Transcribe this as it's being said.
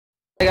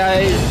Hey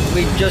guys,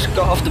 we just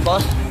got off the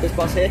bus, this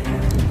bus here.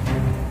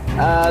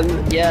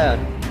 Yeah,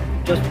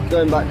 just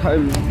going back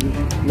home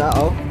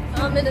now.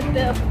 I'm in a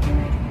bit of...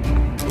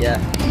 Yeah.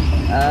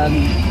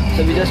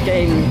 So we just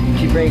came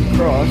to Brain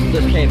Cross,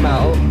 just came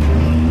out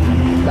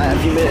like a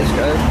few minutes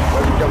ago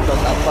when we jumped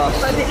off that bus.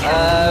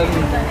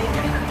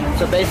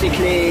 So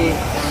basically,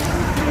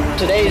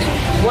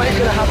 what is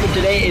going to happen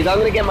today is I'm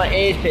going to get my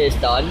ears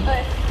pierced done.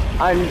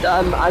 And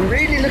I'm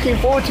really looking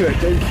forward to it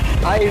because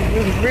I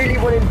was really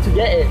wanting to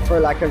get it for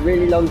like a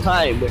really long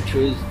time, which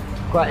was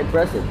quite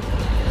impressive.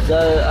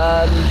 So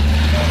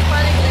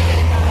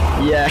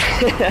yeah,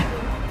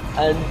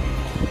 and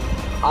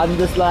I'm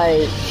just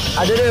like,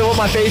 I don't know what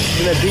my face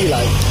is gonna be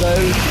like. So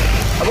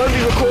I won't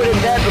be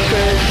recording there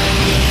because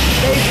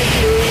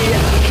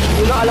basically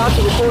you're not allowed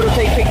to record or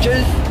take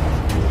pictures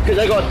because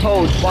I got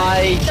told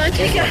by. Don't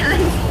take your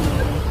hands.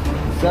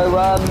 So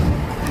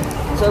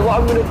what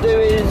I'm gonna do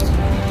is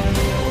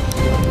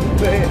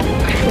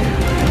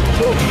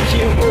talk to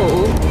you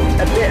all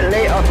a bit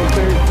later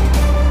because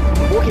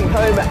I'm walking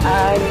home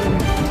and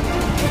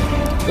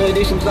gonna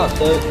do some stuff.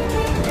 So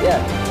yeah,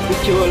 speak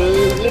to you a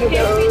little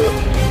bit.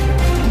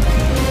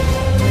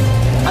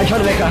 I'm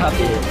trying to make her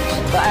happy.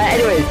 But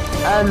anyways,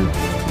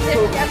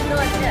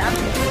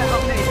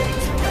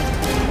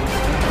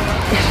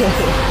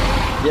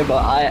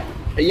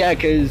 yeah,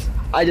 because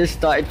I just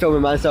started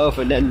filming myself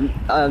and then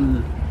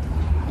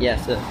yeah.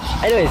 So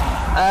anyways,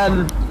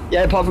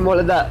 yeah, apart from all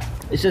of that,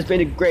 it's just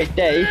been a great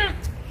day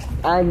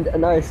and a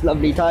nice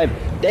lovely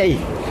day.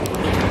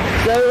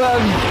 So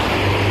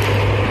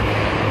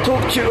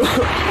talk to you,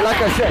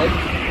 like I said,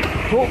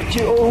 talk to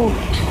you all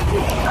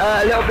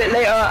a little bit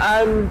later,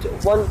 and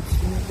once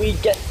we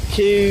get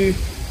to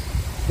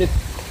the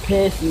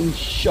piercing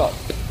shop,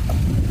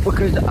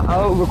 because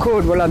I'll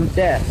record while I'm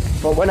there,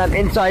 but when I'm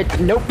inside,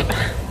 nope.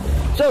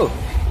 So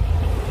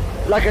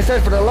like I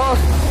said for the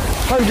last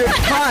 100th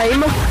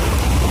time,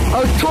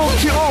 I'll talk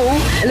to you all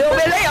a little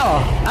bit later.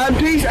 And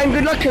peace and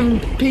good luck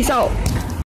and peace out.